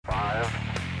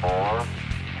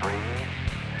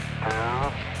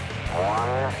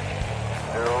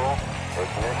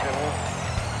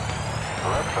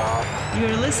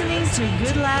You're listening to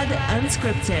Good Lad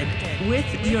Unscripted with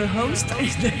your host. I'm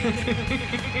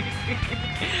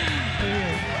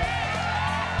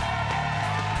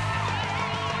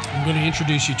going to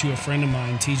introduce you to a friend of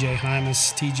mine, TJ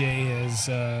Hymas. TJ has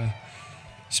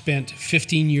spent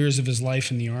 15 years of his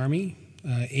life in the Army,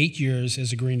 8 years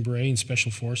as a Green Beret in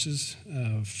Special Forces,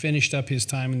 finished up his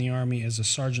time in the Army as a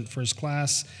Sergeant First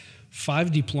Class,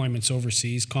 5 deployments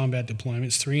overseas, combat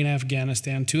deployments, 3 in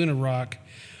Afghanistan, 2 in Iraq,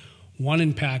 1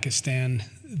 in Pakistan.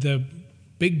 The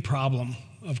big problem,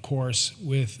 of course,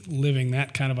 with living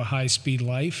that kind of a high-speed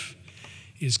life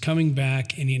is coming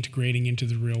back and integrating into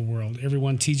the real world.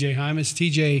 Everyone, TJ Hymas.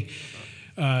 TJ,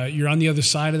 you're on the other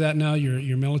side of that now,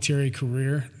 your military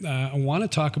career. I want to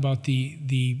talk about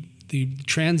the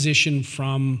transition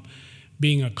from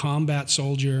being a combat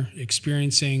soldier,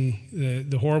 experiencing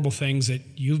the horrible things that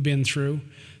you've been through,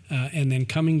 and then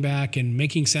coming back and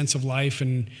making sense of life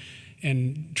and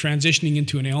transitioning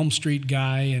into an Elm Street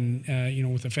guy and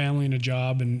with a family and a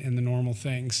job and the normal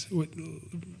things.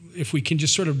 If we can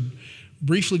just sort of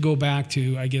briefly go back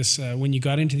to, I guess, when you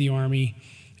got into the Army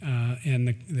and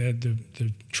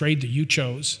the trade that you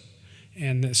chose,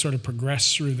 and sort of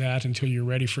progress through that until you're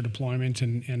ready for deployment,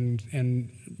 and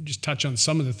just touch on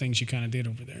some of the things you kind of did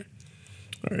over there.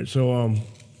 All right, so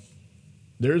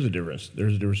there's a difference.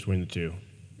 There's a difference between the two.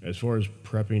 As far as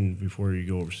prepping before you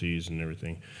go overseas and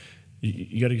everything,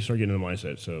 you got to start getting in the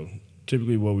mindset. So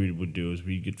typically what we would do is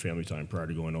we get family time prior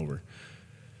to going over.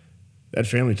 That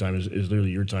family time is literally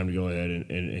your time to go ahead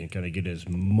and kind of get as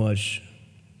much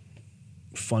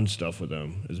fun stuff with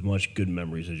them, as much good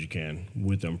memories as you can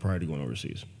with them prior to going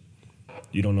overseas.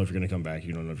 You don't know if you're going to come back.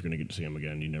 You don't know if you're going to get to see them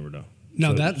again. You never know.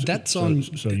 Now, so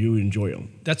you enjoy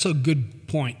them. That's a good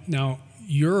point. Now,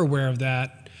 you're aware of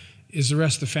that. Is the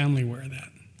rest of the family aware of that?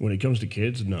 When it comes to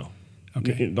kids, no.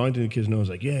 Okay. The only thing the kids know is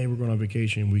like, yeah, we're going on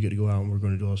vacation. We get to go out and we're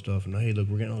going to do all this stuff. And hey, look,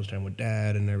 we're getting all this time with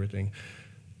Dad and everything.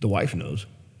 The wife knows.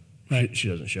 Right. She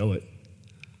doesn't show it.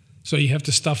 So you have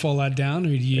to stuff all that down, or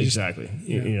do you exactly?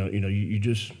 Yeah.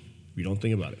 You don't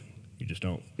think about it. You just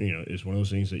don't. It's one of those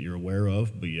things that you're aware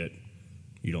of, but yet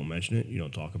you don't mention it. You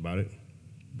don't talk about it,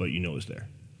 but you know it's there.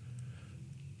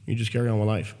 You just carry on with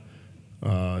life.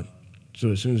 So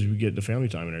as soon as we get the family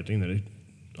time and everything, then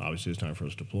obviously it's time for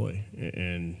us to deploy,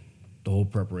 and the whole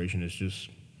preparation is just,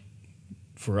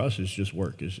 for us, it's just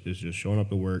work. It's just showing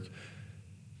up at work,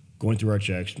 going through our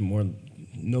checks,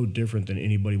 no different than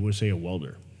anybody would say a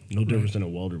welder. No difference than a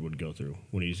welder would go through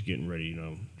when he's getting ready.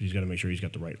 He's got to make sure he's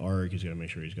got the right arc. He's got to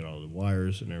make sure he's got all the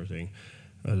wires and everything,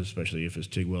 especially if it's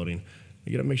TIG welding.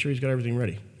 You got to make sure he's got everything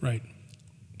ready. Right.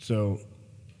 So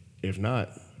if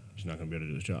not, he's not going to be able to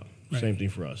do his job. Right. Same thing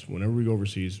for us. Whenever we go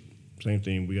overseas, same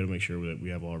thing. We got to make sure that we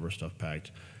have all of our stuff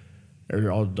packed,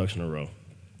 all the ducks in a row.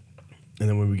 And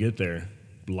then when we get there,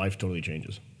 life totally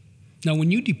changes. Now,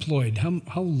 when you deployed,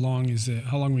 how long is it?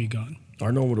 How long were you gone?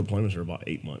 Our normal deployments are about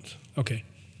 8 months. Okay.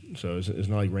 So it's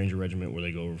not like Ranger Regiment where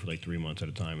they go over for like 3 months at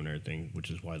a time and everything, which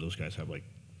is why those guys have like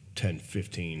 10,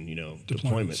 15,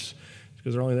 deployments.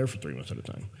 Because they're only there for 3 months at a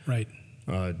time. Right.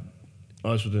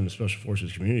 Us within the Special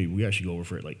Forces community, we actually go over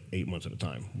for like 8 months at a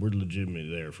time. We're legitimately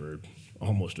there for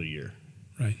almost a year.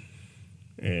 Right.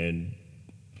 And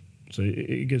so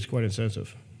it gets quite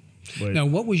intensive. But now,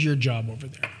 what was your job over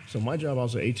there? So my job, I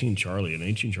was at 18 Charlie, and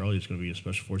 18 Charlie is going to be a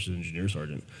Special Forces Engineer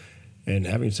Sergeant. And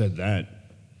having said that,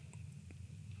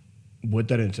 what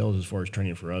that entails as far as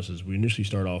training for us is we initially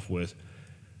start off with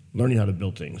learning how to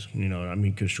build things.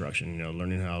 Construction.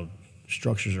 Learning how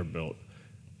structures are built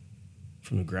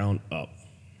from the ground up.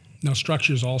 Now, all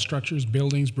structures,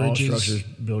 buildings, bridges. All structures,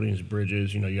 buildings,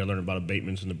 bridges. You got to learn about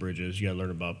abatements in the bridges. You got to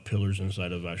learn about pillars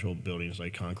inside of actual buildings,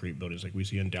 like concrete buildings, like we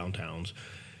see in downtowns.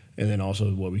 And then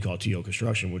also what we call TO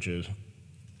construction, which is,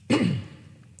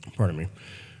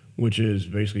 which is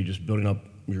basically just building up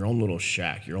your own little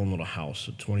shack, your own little house,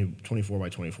 a 24 by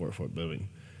 24 foot building,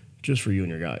 just for you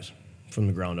and your guys, from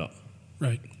the ground up.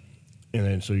 Right. And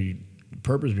then the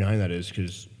purpose behind that is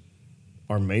because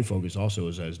our main focus also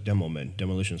is as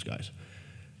demolitions guys.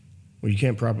 Well, you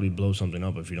can't properly blow something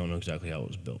up if you don't know exactly how it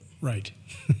was built. Right.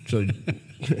 So you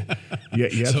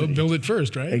have to build it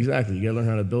first, right? Exactly. You got to learn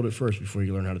how to build it first before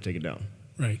you learn how to take it down.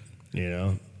 Right.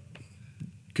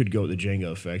 Could go with the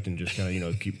Jenga effect and just kind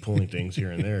of keep pulling things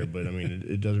here and there, but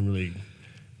it doesn't really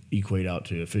equate out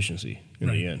to efficiency in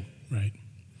the end. Right.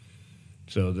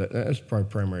 So that's our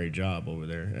primary job over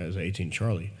there as 18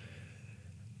 Charlie.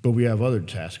 But we have other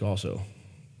tasks also,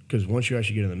 because once you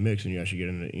actually get in the mix and you actually get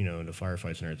into into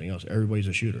firefights and everything else, everybody's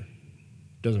a shooter.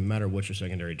 Doesn't matter what your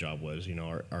secondary job was.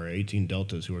 Our 18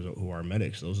 Deltas who are our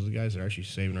medics, those are the guys that are actually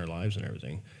saving our lives and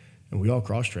everything. and we all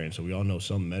cross-train, so we all know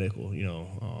some medical,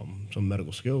 some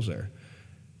medical skills there.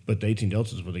 But the 18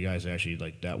 Deltas were the guys that actually,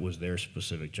 like, that was their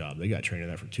specific job. They got trained in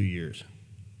that for 2 years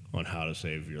on how to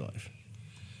save your life.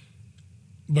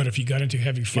 But if you got into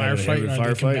heavy firefight,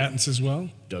 are they combatants as well?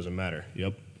 Doesn't matter.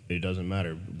 Yep, it doesn't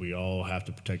matter. We all have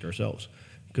to protect ourselves.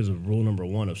 Because of rule number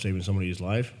one of saving somebody's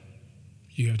life,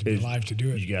 you have to be alive to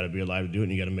do it. You got to be alive to do it,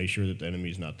 and you got to make sure that the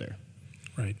enemy's not there.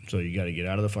 Right. So you got to get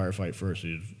out of the firefight first.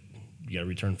 You got to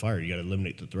return fire. You got to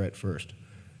eliminate the threat first.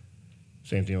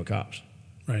 Same thing with cops.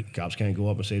 Right. Cops can't go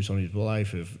up and save somebody's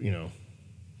life if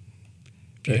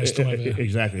still have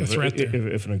exactly a threat there.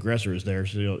 If an aggressor is there,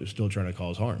 still trying to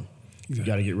cause harm. Exactly. You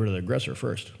got to get rid of the aggressor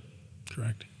first.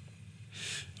 Correct.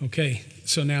 Okay,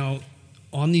 so now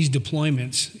on these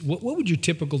deployments, what would your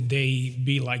typical day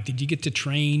be like? Did you get to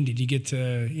train? Did you get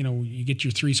to, you get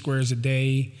your 3 squares a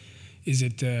day? Is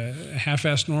it a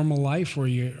half-assed normal life, or are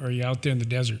you out there in the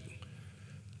desert?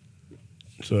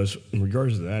 So in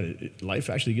regards to that, life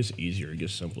actually gets easier. It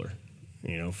gets simpler.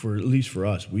 At least for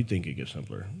us, we think it gets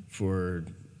simpler. For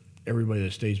everybody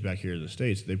that stays back here in the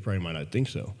States, they probably might not think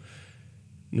so.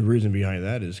 And the reason behind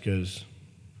that is because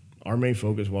our main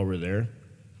focus while we're there,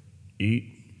 eat,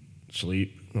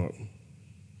 sleep, no,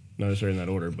 not necessarily in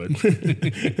that order, but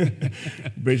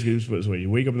basically this way. You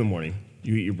wake up in the morning,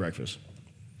 you eat your breakfast,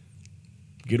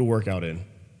 get a workout in,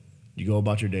 you go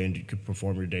about your day and you can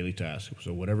perform your daily tasks.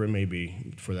 So whatever it may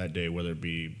be for that day, whether it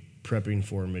be prepping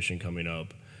for a mission coming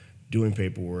up, doing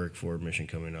paperwork for a mission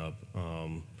coming up,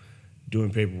 doing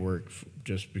paperwork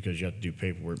just because you have to do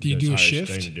paperwork. Do you do a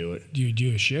shift? To do it. Do you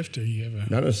do a shift, or you have a?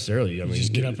 Not necessarily. I mean,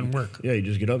 just get up and work. Yeah, you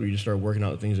just get up. You just start working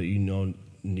out the things that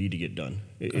need to get done.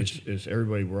 Gotcha. It's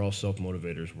everybody. We're all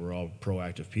self-motivators. We're all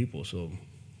proactive people. So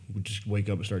we just wake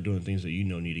up and start doing things that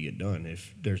need to get done.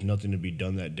 If there's nothing to be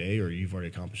done that day, or you've already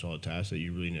accomplished all the tasks that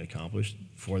you really need to accomplish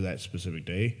for that specific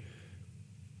day,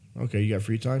 okay, you got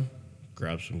free time.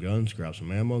 Grab some guns, grab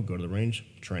some ammo, go to the range,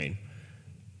 train.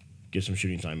 Get some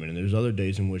shooting time in. And there's other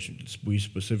days in which we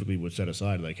specifically would set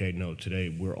aside, like, hey, no, today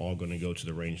we're all going to go to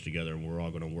the range together, and we're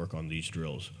all going to work on these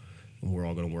drills. And we're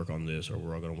all going to work on this, or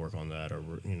we're all going to work on that, or,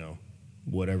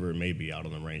 whatever it may be out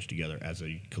on the range together as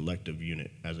a collective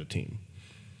unit, as a team.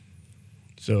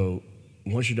 So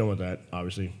once you're done with that,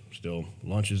 obviously, still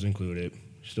lunch is included.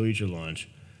 Still eat your lunch.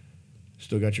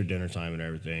 Still got your dinner time and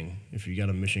everything. If you got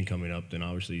a mission coming up, then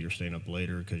obviously you're staying up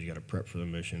later because you got to prep for the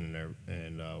mission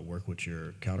and work with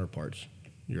your counterparts,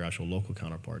 your actual local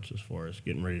counterparts, as far as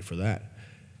getting ready for that.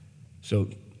 So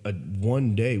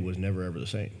one day was never ever the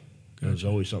same. Gotcha. It was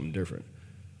always something different.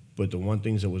 But the one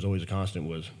things that was always a constant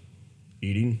was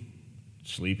eating,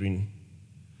 sleeping,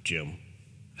 gym.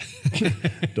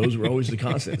 Those were always the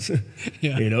constants.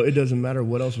 Yeah. It doesn't matter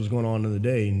what else was going on in the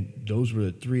day. Those were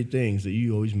the 3 things that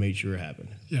you always made sure happened.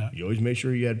 Yeah. You always made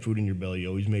sure you had food in your belly. You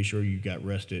always made sure you got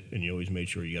rested, and you always made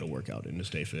sure you got a workout in to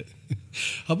stay fit.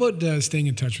 How about staying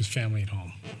in touch with family at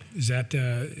home? Is that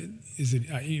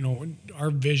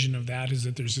our vision of that is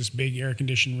that there's this big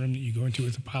air-conditioned room that you go into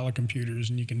with a pile of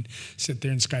computers, and you can sit there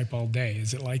and Skype all day.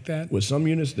 Is it like that? With some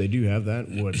units, they do have that.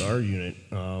 With our unit,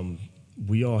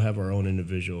 we all have our own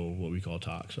individual, what we call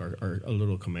TOCs, our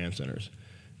little command centers.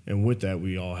 And with that,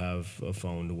 we all have a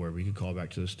phone to where we can call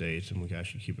back to the States and we can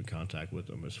actually keep in contact with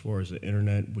them. As far as the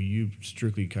internet, we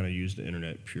strictly kind of use the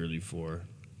internet purely for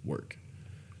work.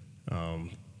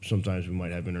 Sometimes we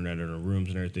might have internet in our rooms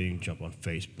and everything, jump on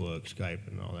Facebook, Skype,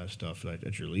 and all that stuff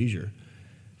at your leisure.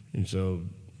 And so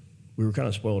we were kind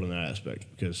of spoiled in that aspect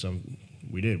because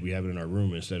we have it in our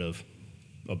room instead of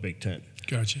a big tent.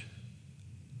 Gotcha.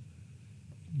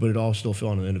 But it all still fell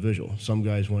on the individual. Some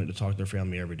guys wanted to talk to their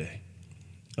family every day.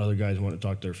 Other guys wanted to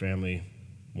talk to their family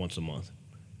once a month,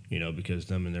 because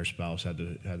them and their spouse had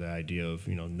the idea of,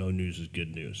 no news is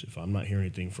good news. If I'm not hearing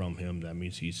anything from him, that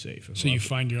means he's safe. So you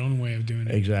find your own way of doing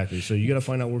it. Exactly. So you got to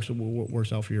find out what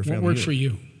works out for your family. What worked for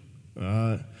you?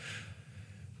 You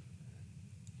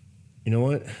know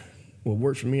what? What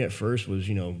worked for me at first was,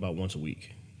 about once a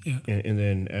week. Yeah. And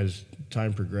then as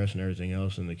time progressed and everything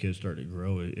else and the kids started to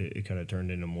grow, it kind of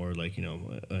turned into more like,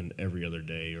 an every other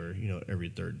day or, every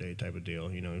third day type of deal.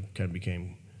 It kind of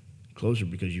became closer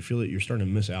because you feel that you're starting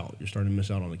to miss out. You're starting to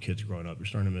miss out on the kids growing up. You're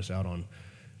starting to miss out on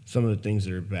some of the things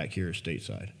that are back here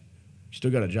stateside. You still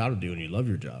got a job to do and you love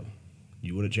your job.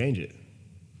 You wouldn't change it.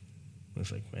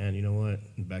 It's like, man, you know what?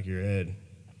 In the back of your head.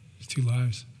 It's 2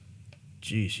 lives.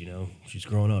 Geez, she's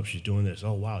growing up. She's doing this.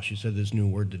 Oh, wow, she said this new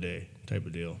word today type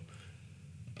of deal.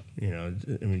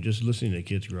 Just listening to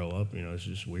kids grow up, it's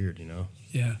just weird,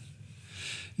 Yeah.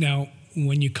 Now,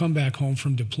 when you come back home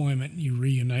from deployment, you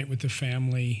reunite with the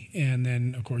family, and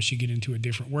then, of course, you get into a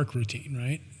different work routine,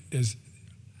 right?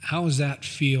 How does that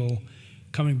feel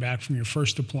coming back from your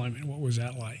first deployment? What was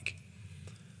that like?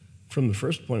 From the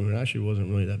first deployment, it actually wasn't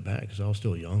really that bad because I was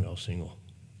still young. I was single.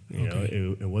 You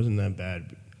know, it wasn't that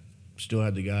bad. Still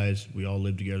had the guys. We all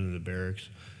lived together in the barracks.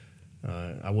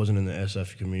 I wasn't in the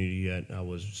SF community yet. I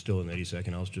was still in the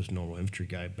 82nd. I was just a normal infantry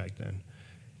guy back then.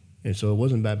 And so it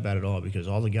wasn't that bad at all because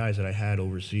all the guys that I had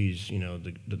overseas, you know,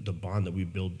 the bond that we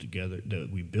built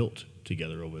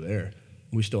together over there,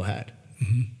 we still had.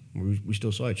 Mm-hmm. We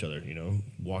still saw each other, you know.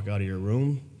 Walk out of your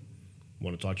room,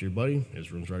 want to talk to your buddy,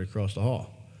 his room's right across the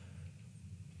hall.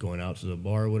 Going out to the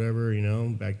bar or whatever, you know,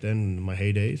 back then in my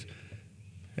heydays,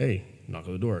 hey, knock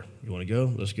on the door. You want to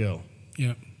go? Let's go.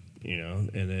 Yeah. You know,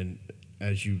 and then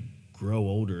as you grow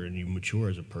older and you mature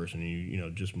as a person, and you know,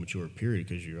 just mature period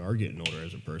because you are getting older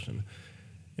as a person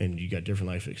and you got different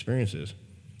life experiences,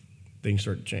 things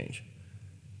start to change.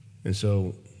 And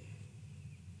so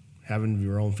having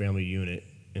your own family unit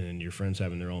and your friends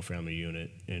having their own family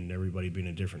unit and everybody being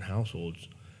in different households,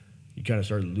 you kind of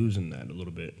start losing that a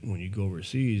little bit. When you go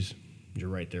overseas, you're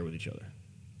right there with each other.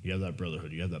 You have that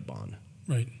brotherhood. You have that bond.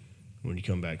 Right. When you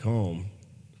come back home,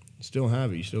 you still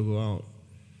have it. You still go out.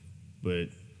 But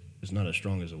it's not as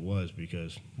strong as it was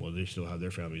because, well, they still have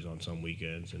their families on some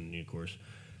weekends. And, of course,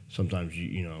 sometimes,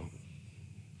 you know,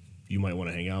 you might want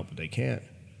to hang out, but they can't.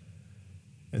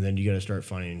 And then you got to start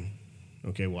finding,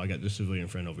 okay, well, I got this civilian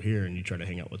friend over here, and you try to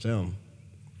hang out with them.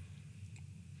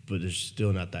 But there's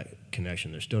still not that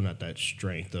connection. There's still not that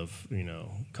strength of, you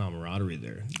know, camaraderie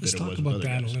there. Let's talk about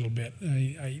that a little bit.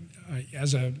 I,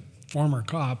 as a former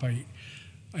cop, I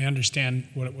understand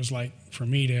what it was like for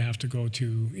me to have to go to,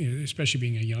 you know, especially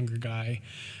being a younger guy,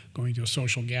 going to a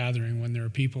social gathering when there are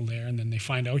people there, and then they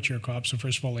find out you're a cop. So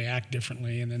first of all, they act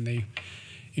differently, and then they,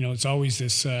 you know, it's always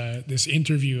this this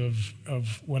interview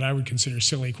of what I would consider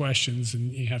silly questions,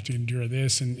 and you have to endure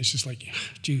this, and it's just like,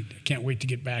 dude, I can't wait to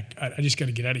get back. I just got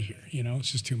to get out of here. You know,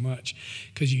 it's just too much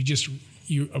because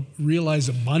you realize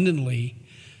abundantly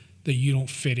that you don't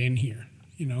fit in here.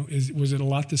 You know, was it a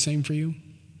lot the same for you?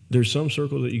 There's some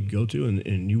circle that you go to,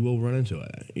 and you will run into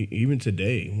it. Even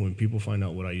today, when people find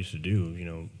out what I used to do, you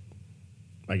know,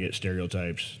 I get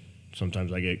stereotypes.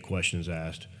 Sometimes I get questions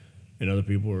asked, and other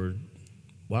people are,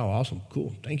 wow, awesome,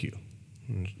 cool, thank you.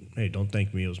 And, hey, don't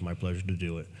thank me. It was my pleasure to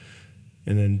do it.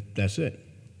 And then that's it.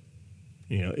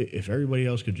 You know, if everybody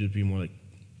else could just be more like,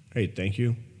 hey, thank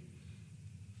you,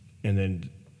 and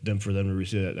then for them to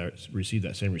receive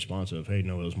that same response of, hey,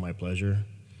 no, it was my pleasure,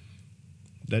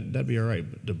 that'd be all right.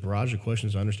 But the barrage of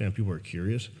questions, I understand people are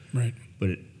curious, right?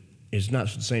 But it's not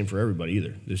the same for everybody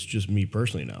either. It's just me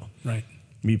personally now. Right.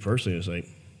 Me personally, it's like,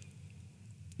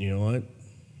 you know what?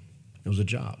 It was a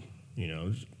job. You know,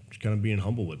 just kind of being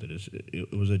humble with it.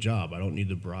 It was a job. I don't need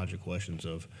the barrage of questions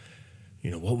of, you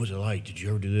know, what was it like? Did you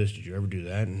ever do this? Did you ever do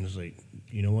that? And it's like,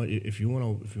 you know what? If you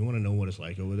want to know what it's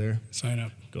like over there, sign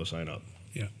up. Go sign up.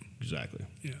 Yeah. Exactly.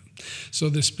 Yeah. So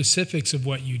the specifics of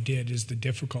what you did is the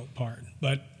difficult part.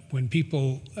 But when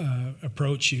people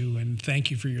approach you and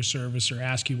thank you for your service or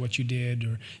ask you what you did,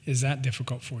 or is that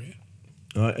difficult for you?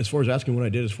 As far as asking what I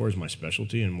did, as far as my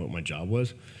specialty and what my job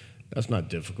was, that's not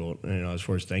difficult. You know, as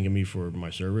far as thanking me for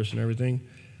my service and everything,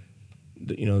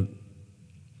 you know,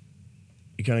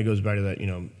 it kind of goes back to that, you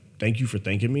know, thank you for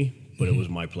thanking me, but it was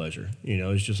my pleasure. You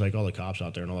know, it's just like all the cops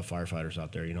out there and all the firefighters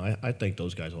out there. You know, I thank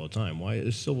those guys all the time. Why?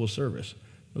 It's civil service.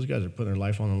 Those guys are putting their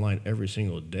life on the line every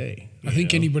single day. I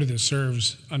think anybody that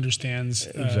serves understands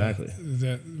exactly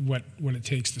what it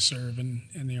takes to serve, and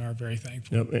they are very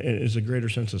thankful. Yep, and it's a greater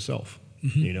sense of self.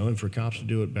 Mm-hmm. You know, and for cops to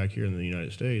do it back here in the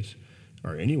United States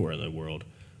or anywhere in the world,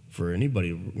 for anybody,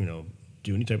 you know,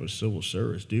 do any type of civil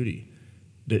service duty,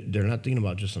 they're not thinking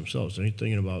about just themselves. They're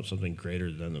thinking about something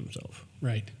greater than themselves.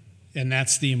 Right, and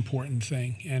that's the important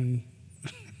thing. And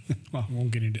well, I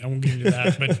won't get into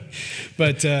that,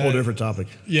 but whole different topic.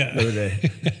 Yeah, another day.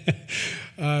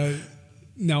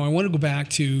 Now I want to go back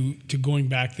to going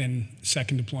back then,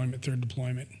 second deployment, third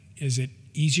deployment. Is it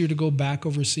easier to go back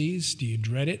overseas? Do you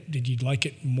dread it? Did you like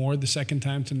it more the second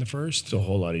time than the first? It's a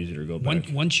whole lot easier to go back.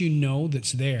 Once you know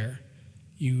that's there,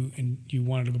 you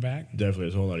wanted to go back? Definitely,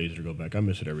 it's a whole lot easier to go back. I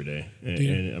miss it every day.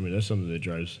 And I mean, that's something that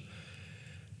drives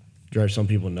some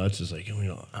people nuts. Is like, you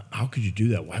know, how could you do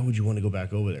that? Why would you want to go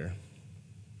back over there?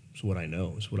 It's what I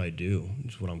know. It's what I do.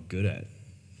 It's what I'm good at.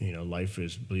 You know, life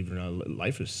is, believe it or not,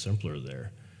 life is simpler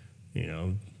there. You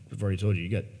know, I've already told you, you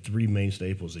got 3 main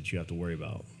staples that you have to worry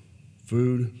about.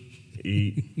 Food,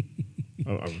 eat.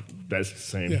 That's the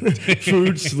same. Yeah.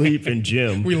 Food, sleep, and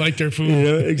gym. We like their food.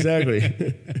 Yeah,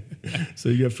 exactly. So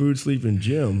you got food, sleep, and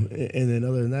gym, and then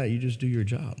other than that, you just do your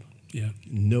job. Yeah.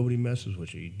 Nobody messes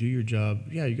with you. You do your job.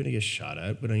 Yeah, you're going to get shot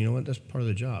at, but you know what? That's part of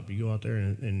the job. You go out there,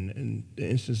 and the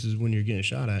instances when you're getting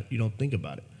shot at, you don't think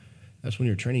about it. That's when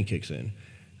your training kicks in.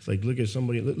 It's like, look at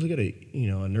somebody, look at a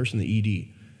nurse in the ED.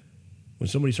 When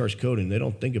somebody starts coding, they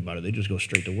don't think about it. They just go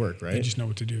straight to work, right? They just know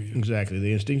what to do. Yeah. Exactly.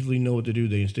 They instinctively know what to do.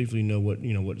 They instinctively know what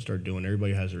to start doing.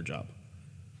 Everybody has their job.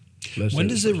 When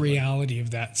does the reality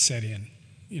of that set in?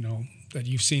 That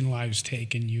you've seen lives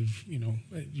taken, you've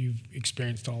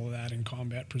experienced all of that in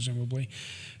combat, presumably.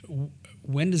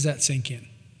 When does that sink in?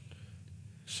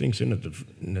 Sinks in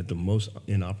at the most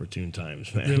inopportune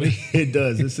times, man. Really? It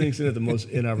does. It sinks in at the most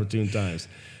inopportune times.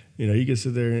 You can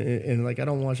sit there and like I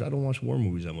don't watch war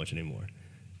movies that much anymore.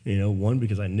 One,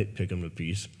 because I nitpick them to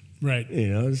pieces. Right.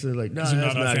 So like, no, that's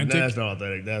not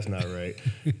authentic. That's not right.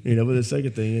 But the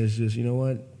second thing is just, you know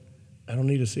what? I don't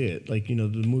need to see it. Like, the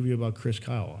movie about Chris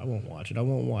Kyle, I won't watch it. I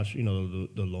won't watch, the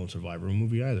Lone Survivor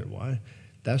movie either. Why?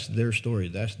 That's their story.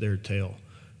 That's their tale.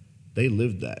 They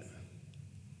lived that.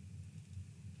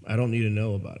 I don't need to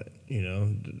know about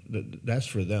it. That's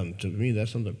for them. To me,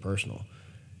 that's something personal.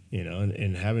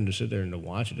 And having to sit there and to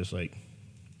watch it, it's like,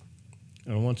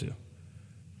 I don't want to.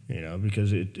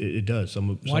 Because it does.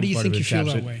 Why do you think you feel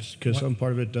that way? Because some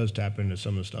part of it does tap into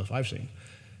some of the stuff I've seen.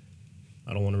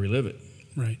 I don't want to relive it.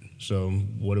 Right. So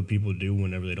what do people do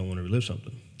whenever they don't want to relive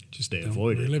something? Just they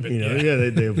avoid it. Relive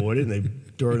it. They avoid it and they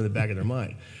throw it in the back of their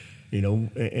mind.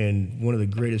 And one of the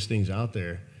greatest things out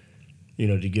there,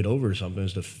 to get over something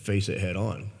is to face it head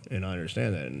on. And I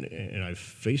understand that. And I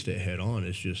faced it head on.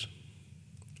 It's just,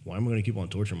 why am I going to keep on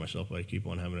torturing myself if I keep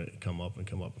on having it come up and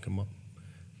come up and come up?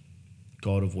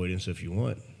 Call it avoidance if you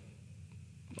want.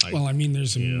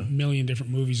 There's a million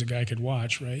different movies a guy could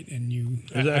watch, right? And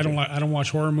Exactly. I don't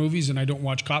watch horror movies, and I don't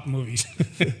watch cop movies.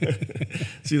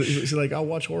 see, like I'll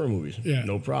watch horror movies. Yeah.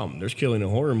 No problem. There's killing in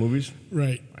horror movies.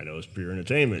 Right. I know it's pure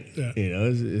entertainment. Yeah.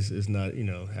 It's not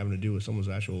having to do with someone's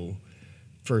actual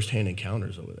firsthand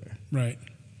encounters over there. Right.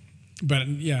 But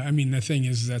the thing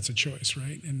is that's a choice,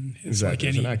 right? And it's Exactly.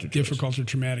 like It's any an difficult or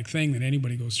traumatic thing that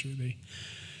anybody goes through. They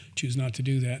choose not to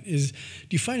do that. Do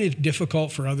you find it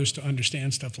difficult for others to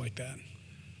understand stuff like that?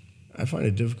 I find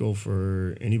it difficult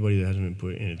for anybody that hasn't been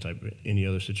put in any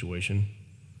other situation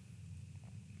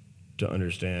to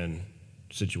understand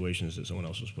situations that someone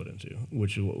else was put into,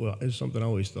 which is something I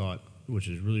always thought, which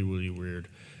is really, really weird.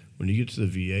 When you get to the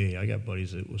VA, I got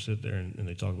buddies that will sit there and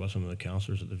they talk about some of the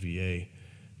counselors at the VA,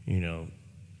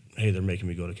 hey, they're making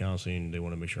me go to counseling. They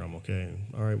want to make sure I'm okay.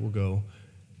 All right, we'll go.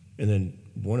 And then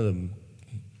one of the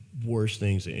worst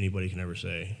things that anybody can ever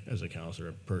say as a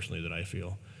counselor, personally, that I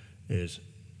feel is,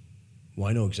 well,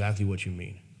 I know exactly what you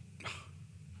mean.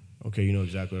 Okay, you know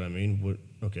exactly what I mean?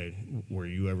 Okay, were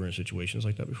you ever in situations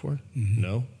like that before? Mm-hmm.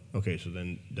 No? Okay, so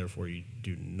then, therefore, you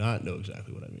do not know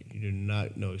exactly what I mean. You do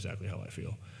not know exactly how I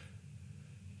feel.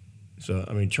 So,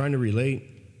 trying to relate,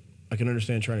 I can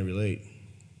understand trying to relate,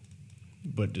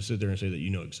 but to sit there and say that you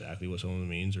know exactly what someone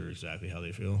means or exactly how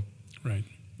they feel, right?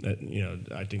 That,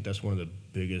 I think that's one of the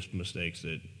biggest mistakes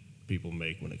that people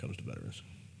make when it comes to veterans.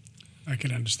 I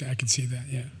can understand. I can see that.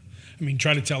 Yeah.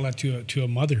 Try to tell that to a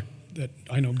mother that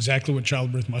I know exactly what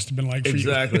childbirth must have been like for you.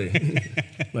 Exactly.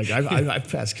 Like I've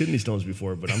passed kidney stones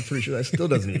before, but I'm pretty sure that still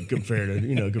doesn't even compare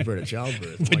to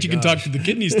childbirth. But you can talk to the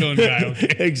kidney stone guy.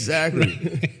 Okay?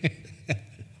 Exactly.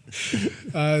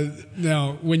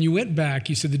 Now, when you went back,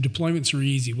 you said the deployments were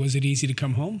easy. Was it easy to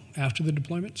come home after the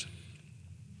deployments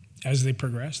as they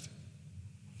progressed?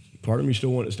 Part of me still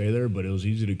wanted to stay there, but it was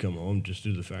easy to come home just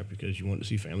due to the fact because you wanted to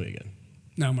see family again.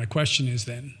 Now, my question is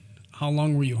then, how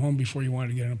long were you home before you wanted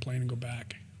to get on a plane and go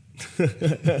back?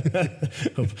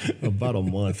 About a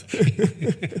month.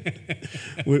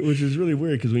 Which is really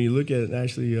weird because when you look at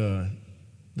actually the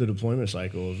deployment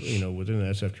cycle, within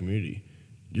the SF community,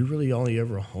 you're really only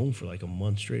ever home for like a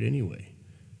month straight anyway.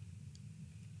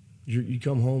 You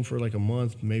come home for like a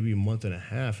month, maybe a month and a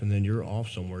half, and then you're off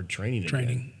somewhere training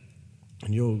again.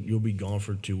 And you'll be gone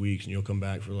for 2 weeks, and you'll come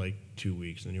back for like 2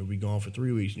 weeks, and you'll be gone for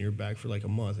 3 weeks, and you're back for like a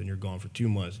month, and you're gone for 2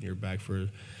 months, and you're back for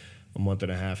a month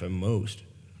and a half at most.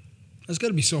 That's got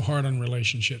to be so hard on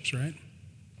relationships, right?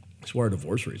 That's why our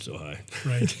divorce rate's so high.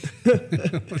 Right.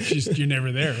 You're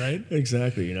never there, right?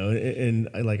 Exactly, and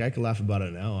I can laugh about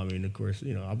it now. Of course,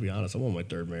 I'll be honest, I'm on my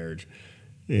third marriage,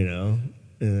 and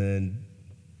then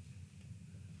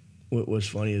what was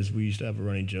funny is we used to have a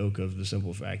running joke of the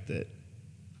simple fact that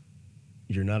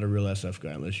you're not a real SF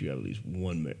guy unless you have at least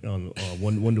one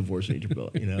divorce in your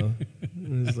belt, And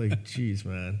it's like, geez,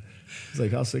 man. It's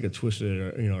like, how sick and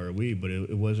twisted are we? But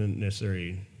it wasn't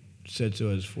necessarily said so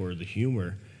as for the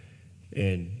humor.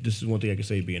 And this is one thing I can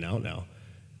say being out now.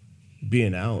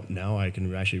 being out now, I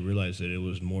can actually realize that it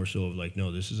was more so of like,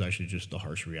 no, this is actually just the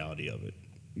harsh reality of it.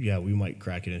 Yeah, we might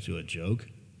crack it into a joke,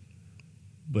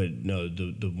 but no,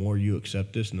 the more you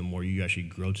accept this and the more you actually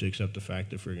grow to accept the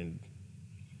fact that friggin'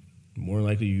 more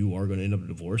likely you are going to end up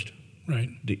divorced, Right.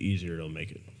 the easier it'll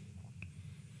make it.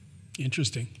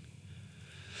 Interesting.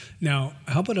 Now,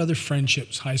 how about other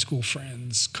friendships, high school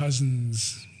friends,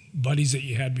 cousins, buddies that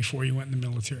you had before you went in the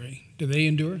military? Do they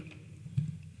endure?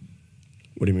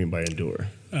 What do you mean by endure?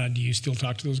 Do you still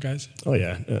talk to those guys? Oh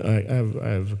yeah, I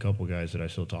have a couple guys that I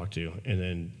still talk to, and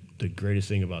then the greatest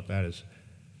thing about that is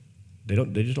they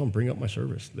just don't bring up my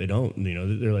service. They don't,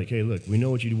 they're like, hey, look, we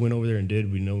know what you went over there and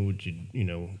did. We know what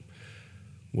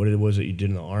what it was that you did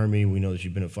in the Army. We know that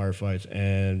you've been in firefights,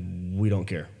 and we don't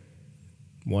care.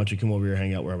 Why don't you come over here,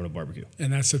 hang out? We're having a barbecue.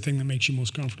 And that's the thing that makes you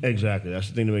most comfortable. Exactly, that's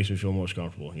the thing that makes me feel most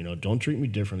comfortable. Don't treat me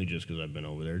differently just because I've been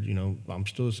over there. I'm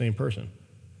still the same person.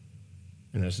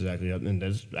 And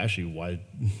that's actually why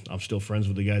I'm still friends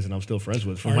with the guys that I'm still friends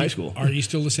with from high school. Are you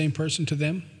still the same person to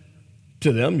them?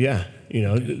 To them, yeah.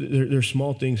 There's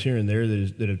small things here and there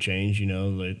that have changed.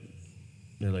 Like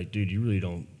they're like, dude, you really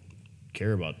don't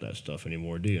care about that stuff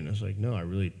anymore, do you? And it's like, no, I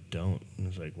really don't. And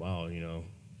it's like, wow, you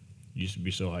used to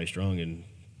be so high strung, and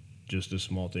just this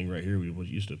small thing right here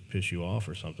used to piss you off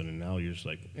or something, and now you're just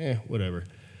like, whatever.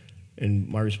 And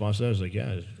my response to that is like,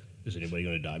 yeah, is anybody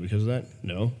going to die because of that?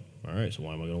 No. All right, so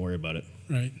why am I going to worry about it?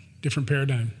 Right. Different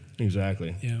paradigm.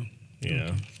 Exactly. Yeah.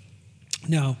 Okay.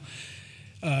 Now,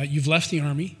 you've left the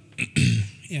Army,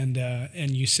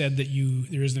 and you said that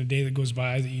there isn't a day that goes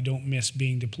by that you don't miss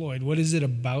being deployed. What is it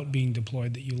about being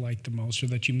deployed that you like the most or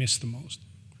that you miss the most?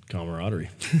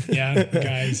 Camaraderie. Yeah, the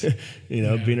guys.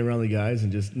 Being around the guys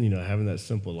and just, having that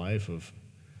simple life of,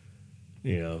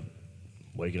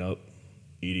 waking up,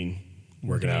 eating,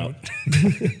 working out,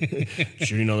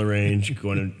 shooting on the range,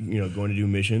 going to do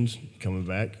missions, coming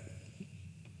back,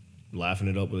 laughing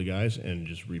it up with the guys, and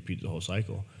just repeat the whole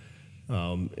cycle.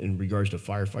 In regards to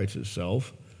firefights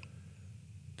itself,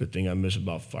 the thing I miss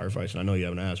about firefights, and I know you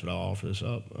haven't asked, but I'll offer this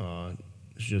up,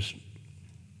 it's just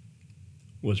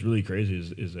what's really crazy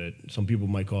is that some people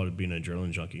might call it being an adrenaline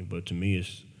junkie, but to me,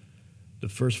 it's the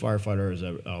first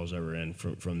firefighter I was ever in.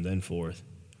 From then forth,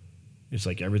 it's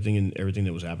like everything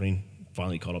that was happening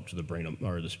finally caught up to the brain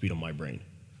or the speed of my brain.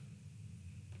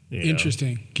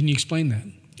 Interesting. Can you explain that?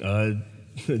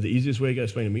 The easiest way it got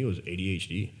explained to me was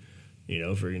ADHD.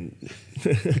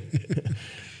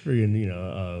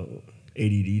 Friggin'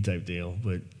 ADD type deal.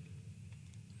 But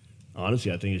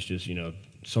honestly, I think it's just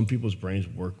some people's brains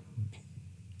work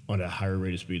on a higher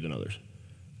rate of speed than others.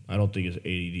 I don't think it's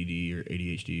ADD or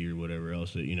ADHD or whatever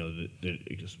else that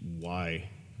it's just why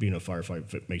being a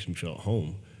firefighter makes me feel at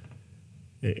home.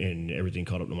 And everything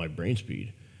caught up to my brain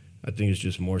speed. I think it's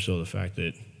just more so the fact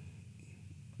that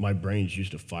my brain's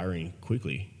used to firing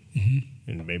quickly.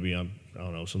 Mm-hmm. And maybe I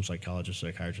don't know, some psychiatrist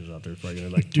out there is probably going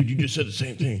to be like, dude, you just said the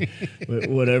same thing. But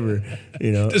whatever,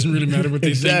 It doesn't really matter what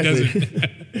they say, does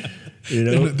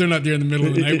it? They're not there in the middle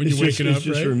of the night when you're waking up, it's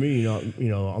just right? For me,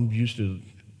 I'm used to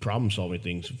problem solving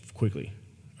things quickly.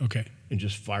 Okay. And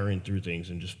just firing through things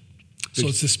and just. So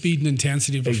it's the speed and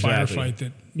intensity of a firefight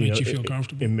that makes you feel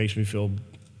comfortable. It makes me feel,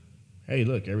 hey,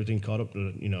 look, everything caught up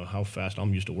to how fast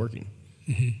I'm used to working.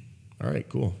 Mm-hmm. All right,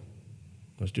 cool.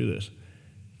 Let's do this.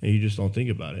 And you just don't think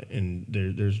about it. And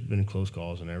there's been close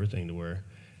calls and everything to where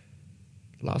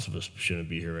lots of us shouldn't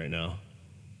be here right now.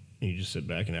 And you just sit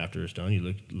back, and after it's done, you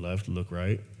look left, look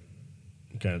right,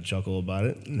 kind of chuckle about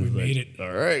it. And we made it.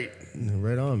 All right.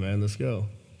 Right on, man. Let's go.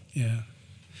 Yeah.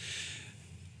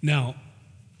 Now,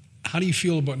 how do you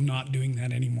feel about not doing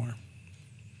that anymore?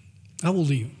 How old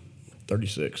are you?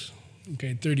 36.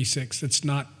 Okay, 36. That's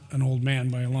not an old man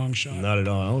by a long shot. Not at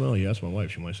all. I don't know. You ask my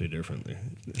wife, she might say differently.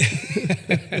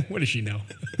 What does she know?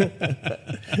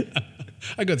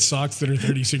 I got socks that are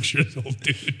 36 years old,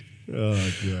 dude. Oh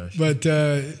gosh. But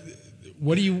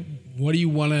what do you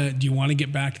want to? Do you want to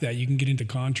get back to that? You can get into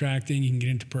contracting, you can get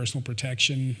into personal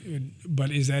protection, but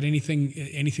is that anything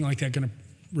like that going to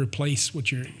replace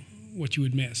what you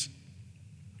would miss?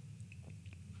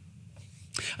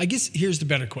 I guess here's the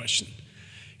better question.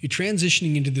 You're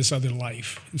transitioning into this other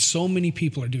life, and so many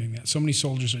people are doing that. So many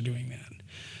soldiers are doing that.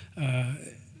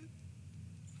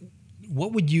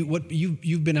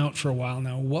 You've been out for a while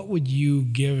now. What would you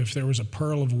give if there was a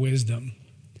pearl of wisdom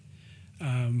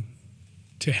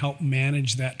to help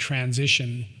manage that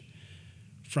transition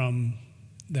from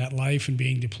that life and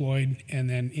being deployed and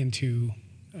then into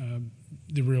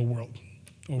the real world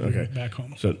back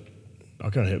home? So I'll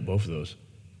kind of hit both of those.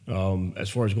 As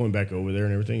far as going back over there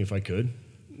and everything, if I could,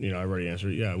 I've already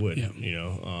answered it. Yeah, I would.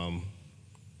 Yeah.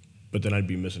 But then I'd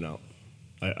be missing out.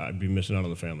 I'd be missing out on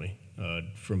the family.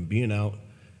 From being out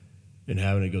and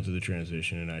having to go through the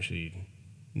transition and actually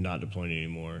not deploying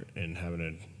anymore and having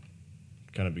to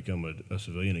kind of become a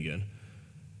civilian again,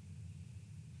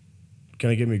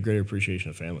 kind of gave me a greater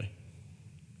appreciation of family.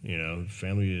 You know,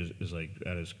 family is like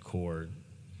at its core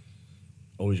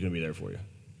always going to be there for you.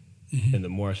 Mm-hmm. And the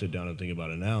more I sit down and think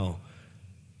about it now,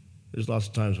 there's lots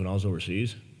of times when I was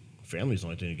overseas, family's the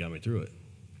only thing that got me through it.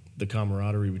 The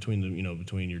camaraderie between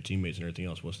your teammates and everything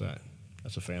else, what's that?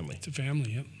 That's a family. It's a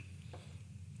family, yep.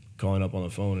 Calling up on the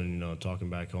phone and talking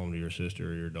back home to your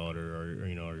sister or your daughter or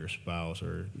your spouse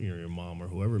or your mom or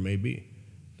whoever it may be,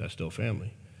 that's still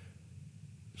family.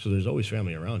 So there's always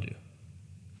family around you.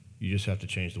 You just have to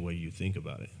change the way you think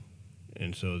about it.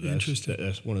 And so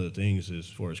that's one of the things as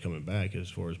far as coming back, as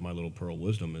far as my little pearl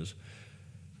wisdom is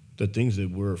the things that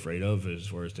we're afraid of as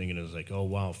far as thinking is like, oh,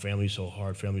 wow, family's so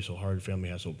hard, family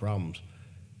has no problems.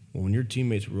 Well, when your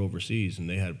teammates were overseas and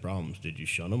they had problems, did you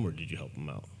shun them or did you help them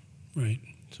out? Right.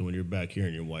 So when you're back here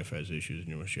and your wife has issues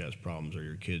and she has problems or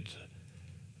your kids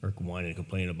are whining and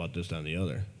complaining about this, that, and the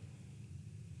other,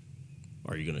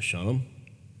 are you going to shun them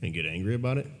and get angry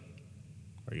about it?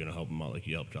 Or are you going to help them out like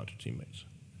you helped out your teammates?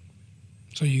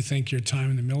 So you think your time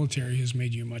in the military has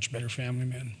made you a much better family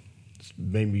man? It's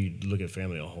made me look at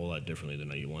family a whole lot differently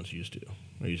than I once used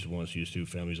to.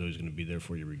 Family's always going to be there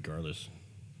for you regardless.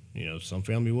 Some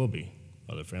family will be.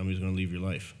 Other family's going to leave your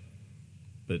life.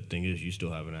 But the thing is, you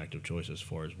still have an active choice as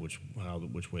far as which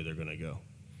way they're going to go.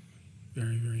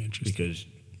 Very, very interesting. Because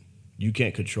you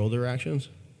can't control their actions,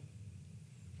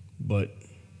 but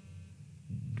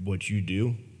what you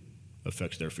do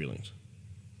affects their feelings.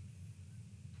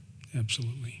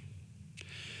 Absolutely.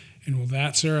 And with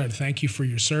that, sir, I'd thank you for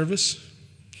your service.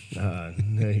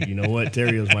 You know what,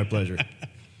 Terry, it was my pleasure.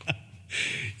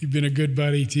 You've been a good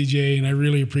buddy, TJ, and I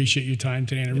really appreciate your time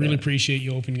today, and I really appreciate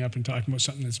you opening up and talking about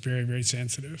something that's very, very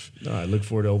sensitive. No, I look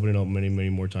forward to opening up many, many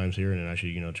more times here and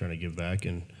actually, trying to give back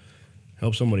and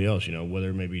help somebody else, whether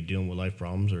it may be dealing with life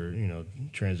problems or,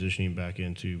 transitioning back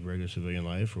into regular civilian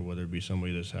life, or whether it be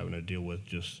somebody that's having to deal with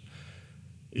just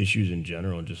issues in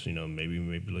general and just,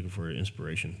 maybe looking for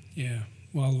inspiration. Yeah.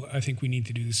 Well, I think we need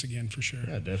to do this again for sure.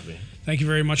 Yeah, definitely. Thank you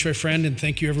very much, my friend, and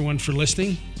thank you everyone for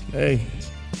listening. Hey,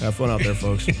 have fun out there,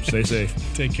 folks. Stay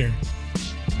safe. Take care.